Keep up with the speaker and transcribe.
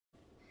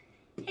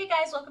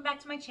guys, welcome back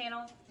to my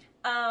channel.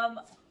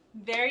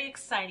 Very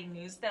exciting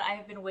news that I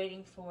have been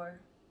waiting for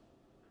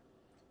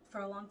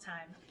a long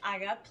time. I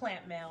got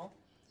plant mail,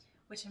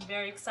 which I'm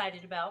very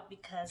excited about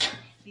because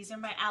these are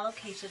my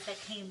alocasias that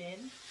came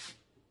in.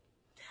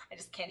 I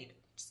just can't even.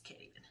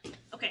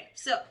 Okay,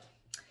 so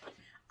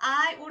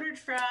I ordered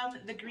from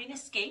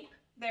TheGreenEscape.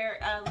 They're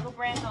a little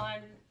brand on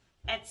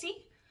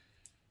Etsy.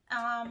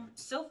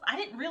 So I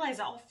didn't realize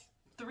all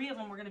three of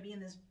them were going to be in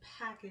this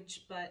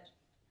package, but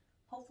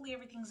hopefully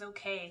everything's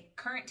okay.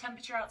 Current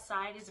temperature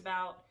outside is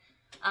about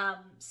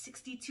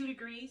 62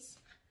 degrees.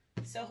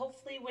 So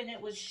hopefully when it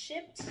was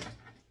shipped,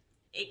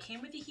 it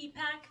came with a heat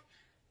pack.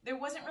 There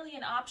wasn't really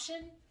an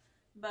option,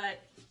 but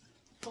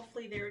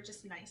hopefully they were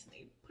just nice and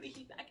they put a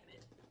heat pack in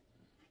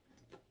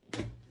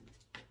it.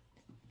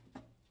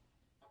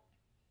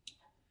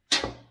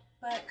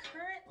 But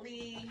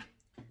currently,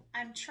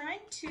 I'm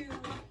trying to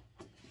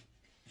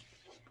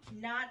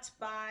not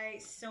buy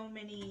so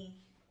many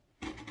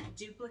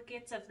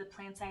duplicates of the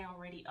plants I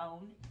already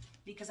own,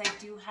 because I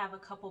do have a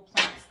couple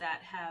plants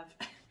that have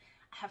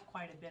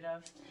quite a bit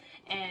of,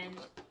 and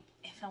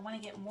if I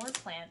want to get more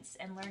plants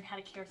and learn how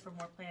to care for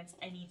more plants,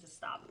 I need to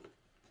stop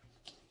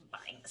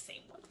buying the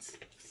same ones.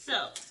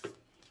 So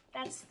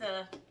that's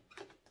the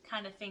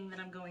kind of thing that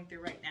I'm going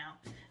through right now.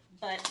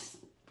 But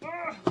these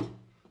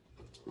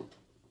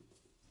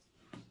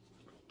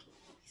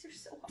are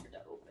so hard to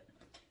open.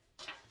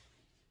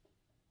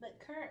 The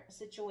current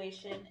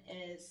situation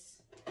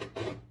is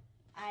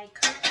I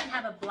currently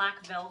have a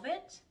black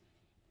velvet,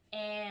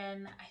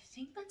 and I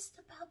think that's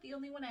about the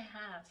only one I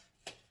have.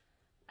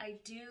 I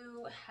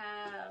do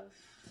have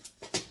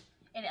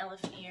an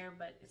elephant ear,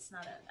 but it's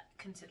not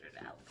considered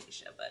an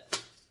alocasia,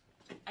 but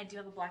I do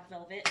have a black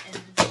velvet,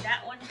 and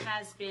that one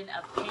has been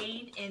a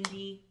pain in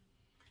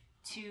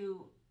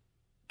to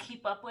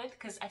keep up with,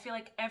 because I feel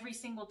like every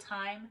single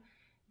time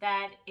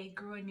that it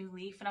grew a new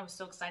leaf and I was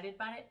so excited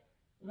about it,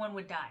 one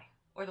would die,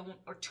 or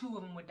two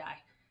of them would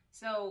die.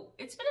 So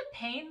it's been a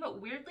pain,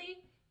 but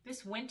weirdly,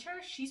 this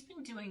winter, she's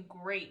been doing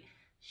great.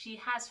 She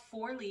has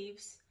 4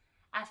 leaves.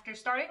 After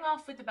starting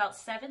off with about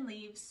 7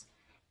 leaves,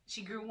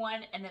 she grew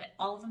one, and then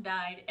all of them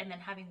died, and then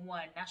having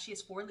one. Now she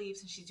has 4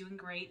 leaves, and she's doing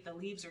great. The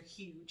leaves are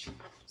huge.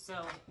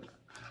 So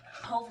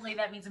hopefully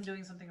that means I'm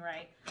doing something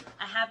right.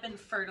 I have been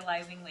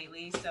fertilizing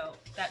lately, so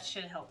that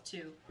should help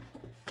too.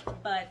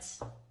 But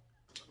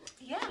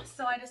yeah,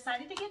 so I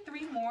decided to get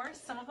 3 more.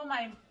 Some of them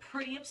I'm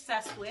pretty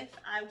obsessed with.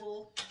 I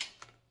will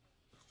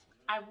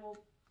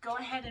go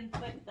ahead and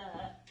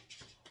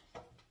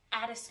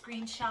add a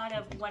screenshot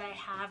of what I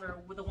have,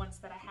 or the ones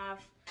that I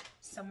have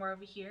somewhere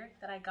over here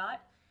that I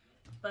got.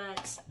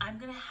 But I'm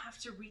gonna have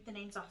to read the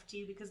names off to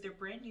you because they're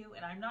brand new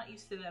and I'm not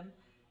used to them.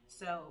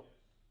 So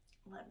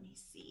let me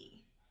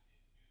see.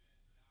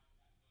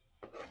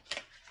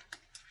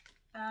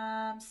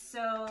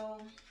 Oh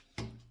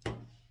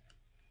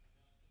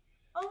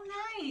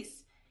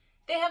nice!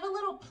 They have a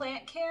little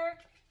plant care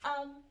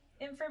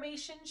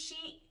information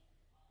sheet,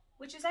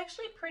 which is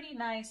actually pretty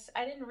nice.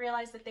 I didn't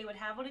realize that they would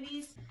have one of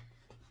these,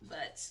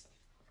 but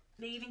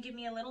they even give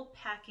me a little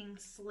packing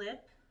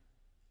slip.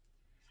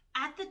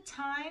 At the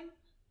time,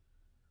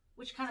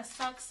 which kind of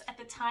sucks, at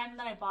the time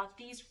that I bought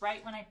these,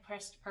 right when I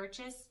pressed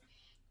purchase,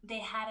 they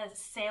had a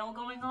sale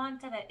going on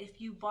so that if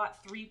you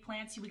bought 3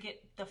 plants, you would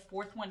get the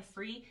 4th one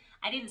free.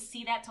 I didn't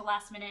see that till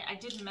last minute. I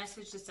did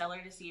message the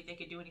seller to see if they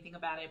could do anything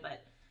about it,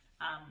 but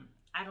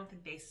I don't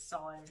think they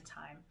saw it in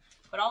time.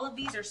 But all of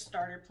these are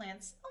starter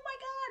plants. Oh my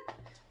God!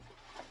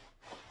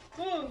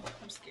 Oh,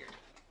 I'm scared.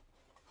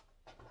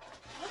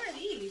 What are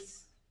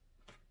these?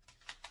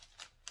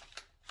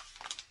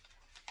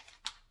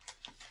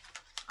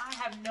 I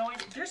have no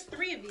idea. There's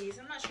 3 of these.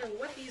 I'm not sure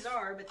what these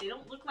are, but they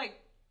don't look like...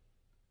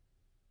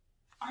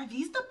 Are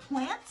these the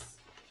plants?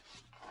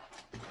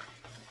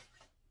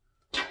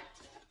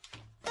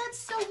 That's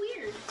so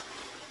weird.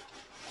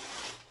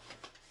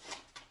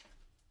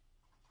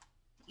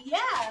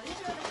 Yeah,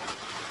 these are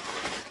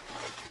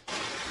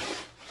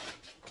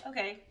the...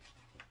 Okay.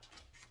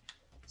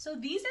 So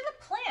these are the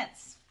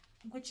plants,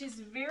 which is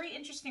very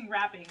interesting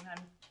wrapping.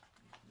 I'm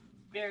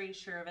very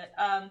sure of it.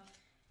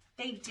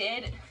 They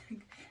did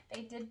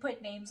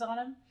put names on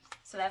them,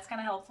 so that's kind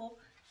of helpful.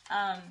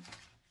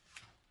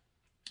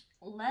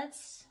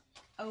 Let's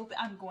open.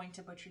 I'm going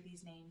to butcher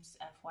these names,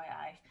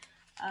 FYI.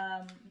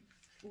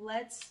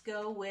 Let's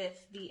go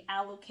with the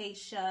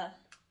Alocasia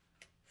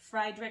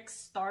Friedrich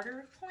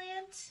starter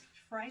plant.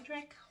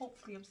 Friedrich?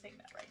 Hopefully I'm saying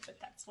that right, but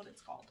that's what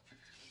it's called.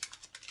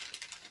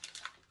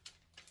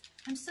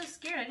 I'm so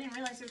scared. I didn't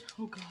realize there's...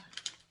 Oh God.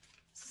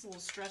 This is a little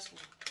stressful.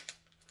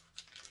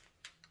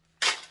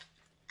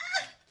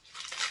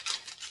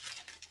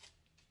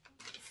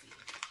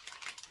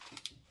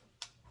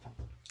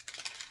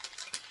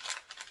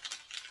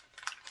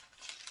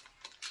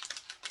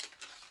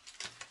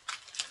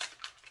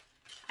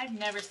 I've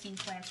never seen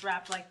plants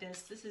wrapped like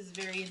this. This is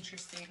very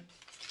interesting.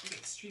 It's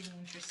extremely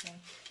interesting.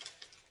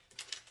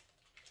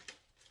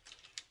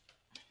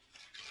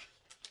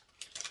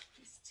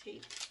 This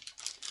tape.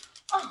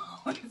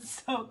 Oh,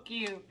 it's so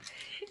cute.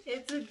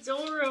 It's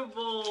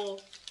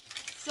adorable.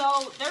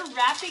 So their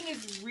wrapping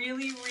is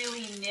really,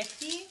 really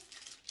nifty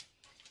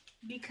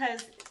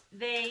because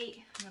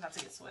I'm about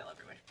to get soil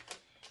everywhere.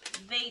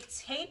 They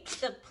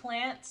taped the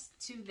plants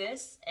to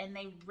this and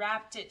they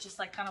wrapped it, just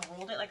like kind of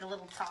rolled it like a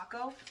little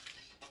taco,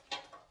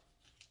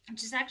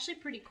 which is actually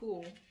pretty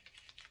cool. I'm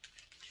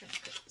trying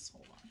to cut this,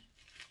 hold on.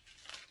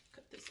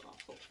 Cut this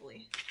off,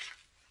 hopefully.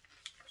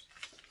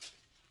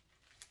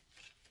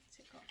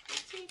 Take off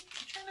the tape.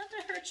 I'm trying not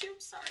to hurt you,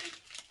 sorry.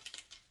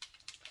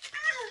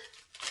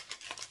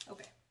 Ah!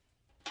 Okay.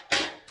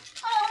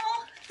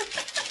 Oh,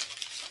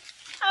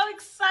 how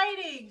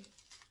exciting!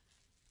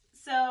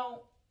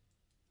 So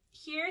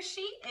here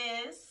she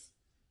is.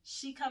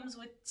 She comes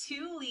with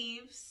 2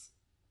 leaves.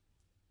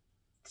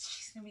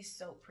 She's gonna be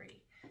so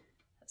pretty.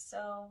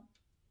 So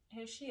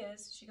here she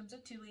is. She comes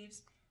with 2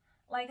 leaves.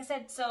 Like I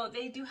said, so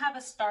they do have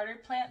a starter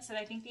plant. So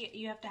I think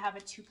you have to have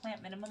a 2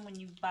 plant minimum when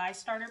you buy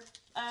starter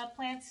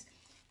plants.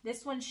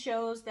 This one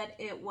shows that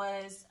it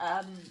was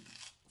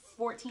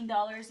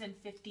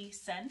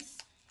 $14.50,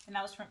 and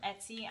that was from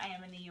Etsy. I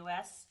am in the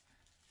US.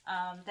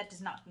 That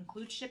does not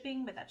include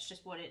shipping, but that's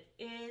just what it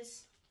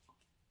is.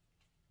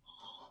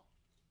 Oh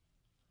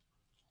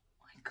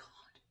my God.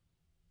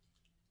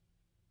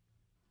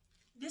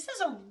 This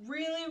is a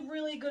really,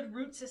 really good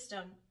root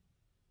system.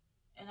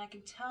 And I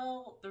can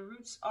tell the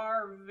roots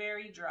are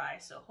very dry.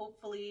 So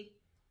hopefully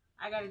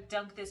I gotta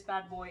dunk this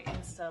bad boy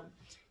in some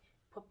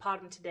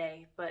potting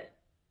today. But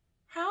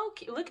how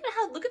cute. Look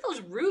at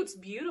those roots.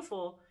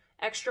 Beautiful.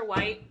 Extra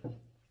white.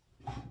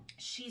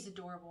 She's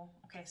adorable.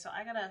 Okay, so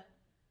I gotta,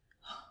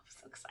 oh, I'm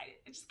so excited.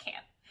 I just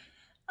can't.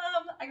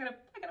 I gotta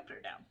put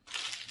her down.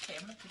 Okay,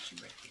 I'm gonna put you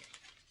right here.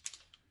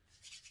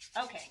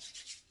 Okay,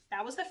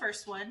 that was the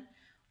first one.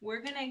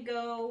 We're gonna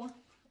go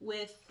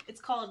with,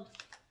 it's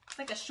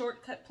like a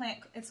shortcut plant.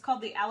 It's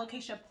called the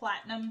Alocasia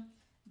Platinum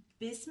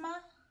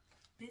Bisma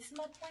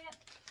plant.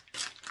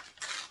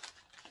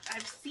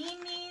 I've seen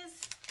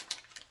these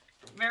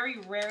very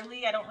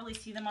rarely. I don't really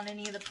see them on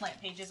any of the plant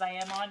pages I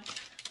am on,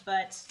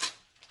 but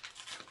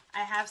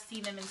I have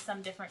seen them in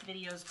some different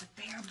videos, but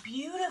they are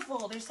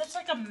beautiful. They're such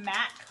like a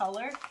matte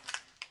color.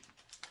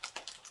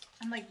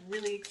 I'm like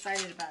really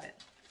excited about it.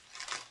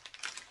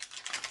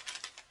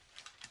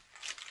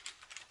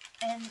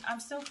 And I'm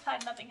so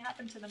glad nothing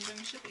happened to them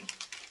during shipping.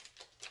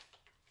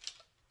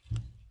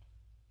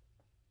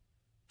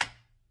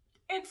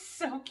 It's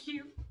so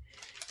cute.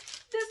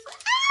 This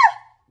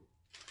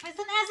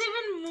one has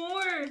even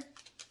more.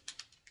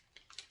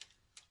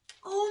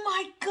 Oh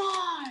my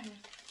God.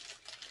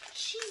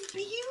 She's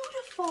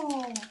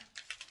beautiful.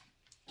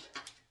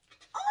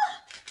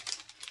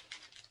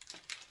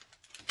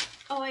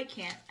 Oh, I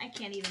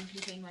can't even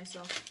contain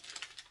myself.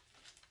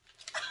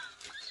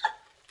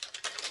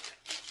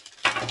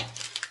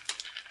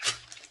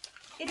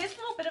 It is a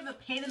little bit of a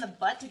pain in the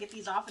butt to get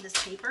these off of this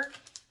paper,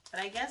 but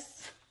I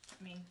guess,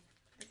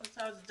 that's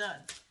how it's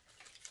done.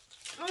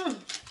 I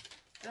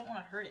don't want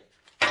to hurt it.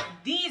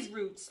 These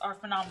roots are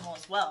phenomenal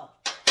as well.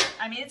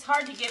 I mean, it's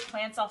hard to get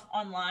plants off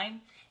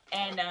online,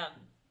 and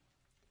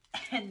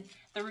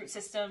the root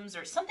systems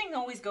or something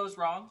always goes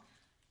wrong.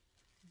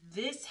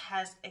 This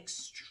has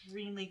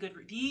extremely good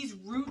roots. These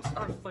roots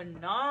are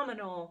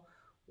phenomenal.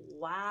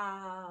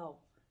 Wow.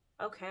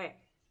 Okay.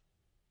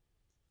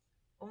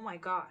 Oh my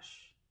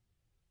gosh.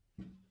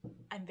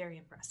 I'm very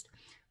impressed.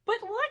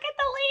 But look at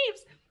the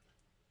leaves.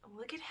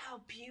 Look at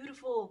how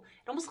beautiful.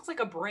 It almost looks like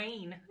a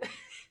brain.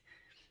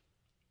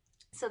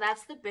 So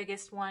that's the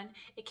biggest one.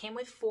 It came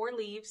with 4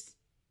 leaves.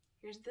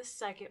 Here's the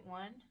second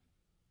one.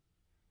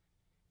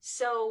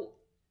 So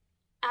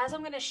as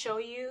I'm going to show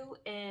you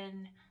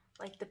in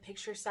like the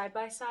picture side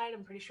by side,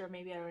 I'm pretty sure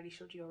maybe I already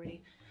showed you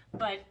already,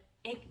 but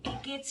it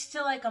gets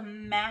to like a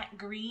matte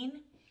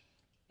green,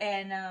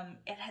 and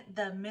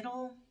the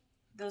middle,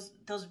 those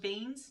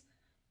veins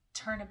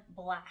turn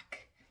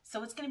black.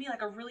 So it's going to be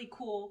like a really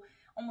cool,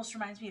 almost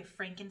reminds me of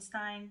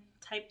Frankenstein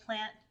type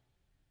plant.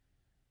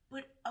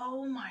 But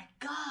oh my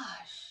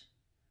gosh.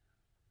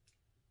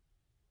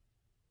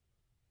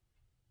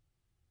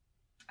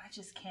 I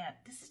just can't.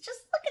 This is just,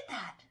 look at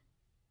that.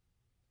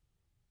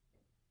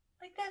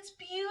 Like, that's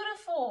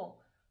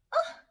beautiful.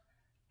 Oh,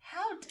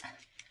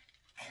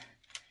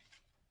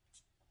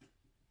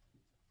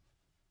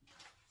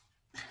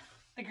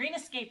 The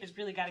TheGreenEscape has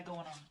really got it going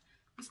on.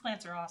 These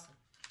plants are awesome.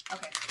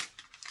 Okay.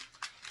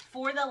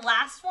 For the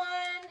last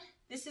one,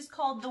 this is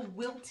called the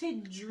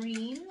Quilted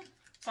Dream.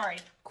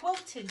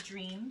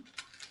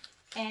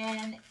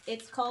 And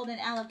it's called an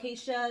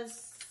Alocasia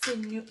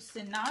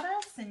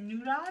sinudata.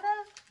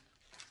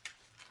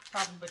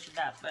 Probably butchered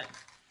that, but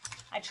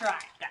I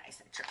tried, guys.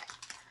 I tried.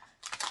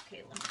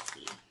 Okay, let me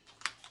see.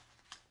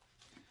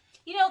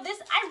 You know,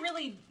 I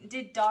really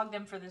did dog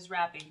them for this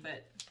wrapping,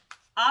 but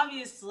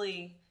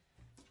obviously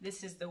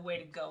this is the way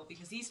to go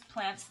because these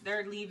plants,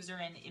 their leaves are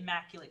in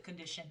immaculate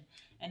condition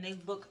and they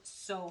look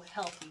so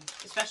healthy,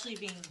 especially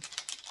being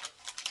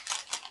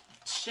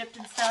shipped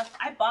and stuff.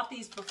 I bought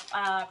these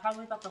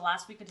probably about the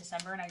last week of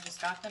December, and I just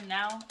got them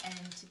now,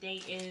 and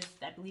today is,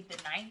 I believe, the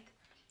 9th,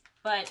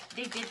 but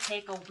they did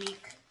take a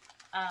week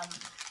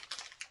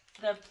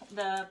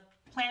the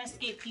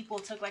TheGreenEscape people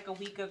took like a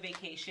week of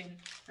vacation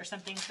or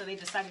something, so they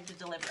decided to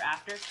deliver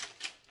after.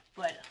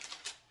 But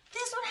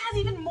this one has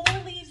even more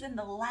leaves than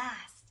the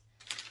last.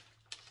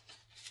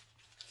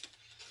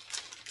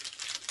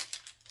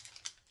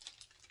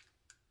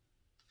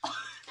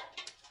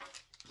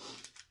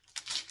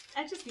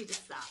 I just need to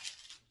stop.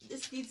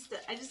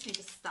 I just need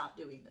to stop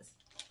doing this.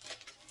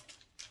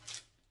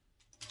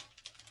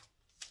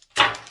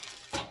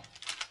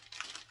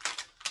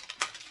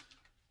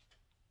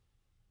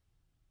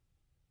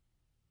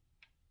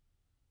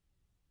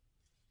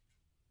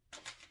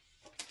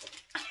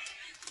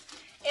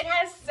 It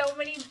has so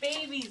many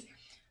babies.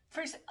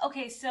 First,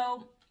 okay,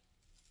 so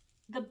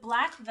the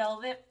black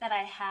velvet that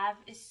I have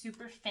is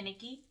super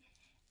finicky.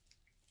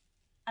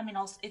 I mean,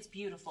 also, it's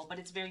beautiful, but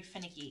it's very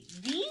finicky.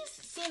 These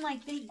seem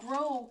like they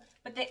grow,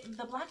 but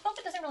the black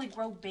velvet doesn't really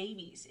grow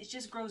babies. It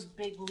just grows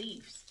big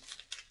leaves,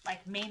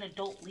 like main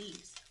adult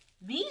leaves.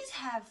 These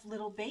have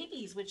little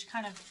babies, which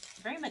kind of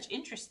very much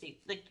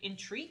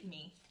intrigue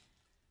me.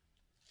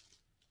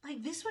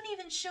 Like this one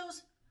even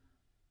shows,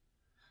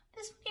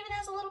 this one even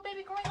has a little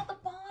baby growing at the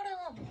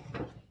bottom.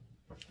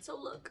 So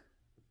look,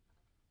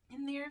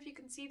 in there, if you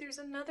can see, there's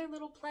another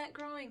little plant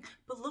growing.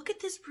 But look at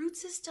this root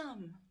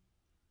system.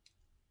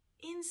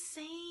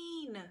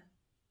 Insane.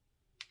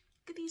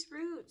 Look at these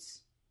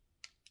roots.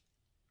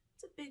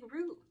 It's a big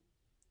root.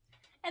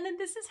 And then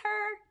this is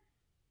her.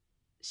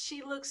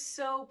 She looks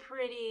so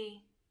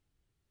pretty.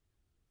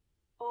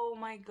 Oh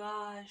my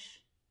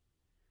gosh.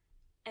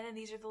 And then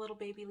these are the little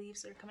baby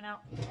leaves that are coming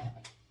out.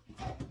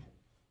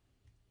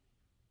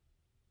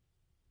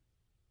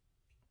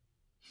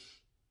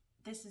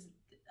 This is,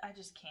 I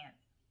just can't.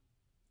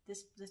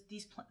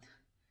 These plants,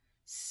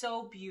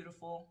 so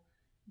beautiful.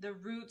 The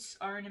roots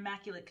are in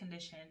immaculate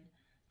condition.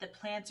 The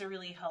plants are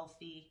really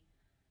healthy.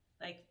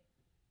 Like,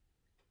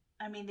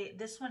 I mean,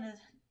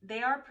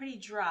 they are pretty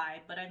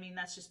dry, but I mean,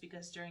 that's just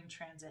because during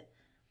transit.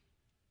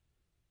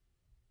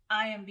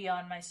 I am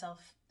beyond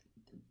myself.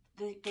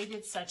 They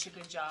did such a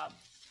good job.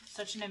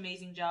 Such an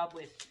amazing job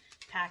with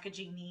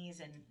packaging these,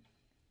 and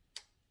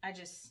I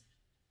just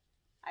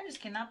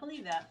cannot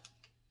believe that.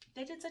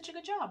 They did such a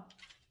good job.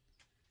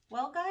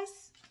 Well,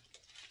 guys,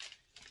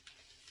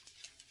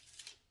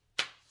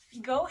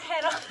 go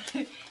head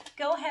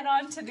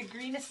on to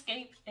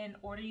TheGreenEscape and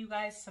order you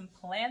guys some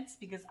plants,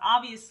 because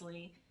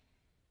obviously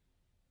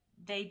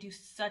they do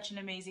such an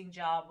amazing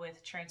job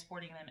with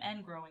transporting them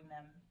and growing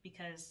them,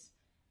 because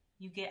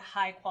you get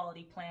high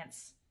quality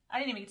plants. I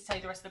didn't even get to tell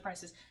you the rest of the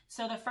prices.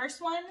 So the first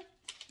one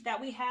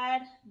that we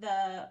had,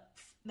 the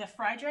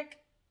Friedrich,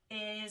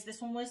 is,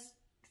 this one was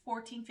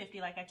 $14.50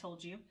 like I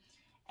told you.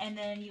 And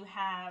then you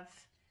have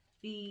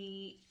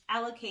the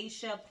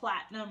Alocasia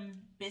Platinum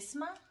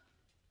Bisma.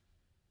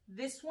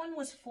 This one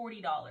was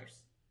 $40.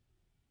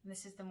 And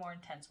this is the more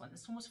intense one.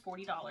 This one was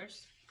 $40.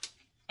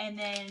 And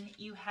then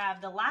you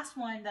have the last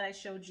one that I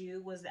showed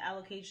you was the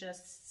Alocasia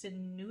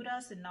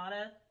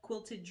Sonata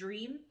Quilted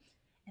Dream.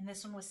 And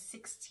this one was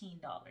 $16.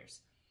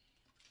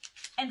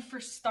 And for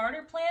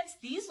starter plants,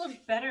 these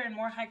look better and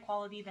more high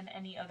quality than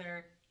any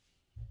other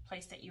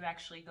place that you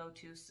actually go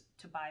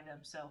to buy them.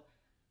 So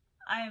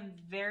I am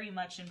very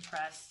much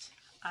impressed.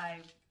 I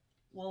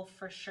will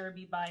for sure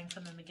be buying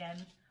from them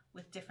again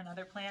with different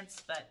other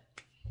plants, but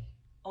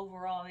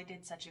overall they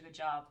did such a good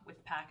job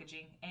with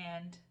packaging.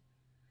 And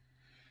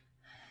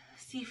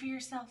see for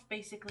yourself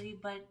basically,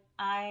 but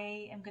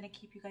I am going to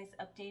keep you guys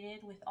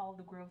updated with all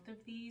the growth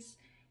of these,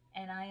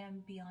 and I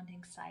am beyond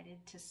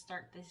excited to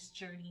start this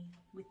journey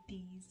with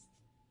these.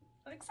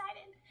 I'm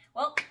excited.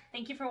 Well,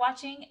 thank you for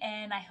watching,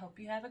 and I hope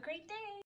you have a great day.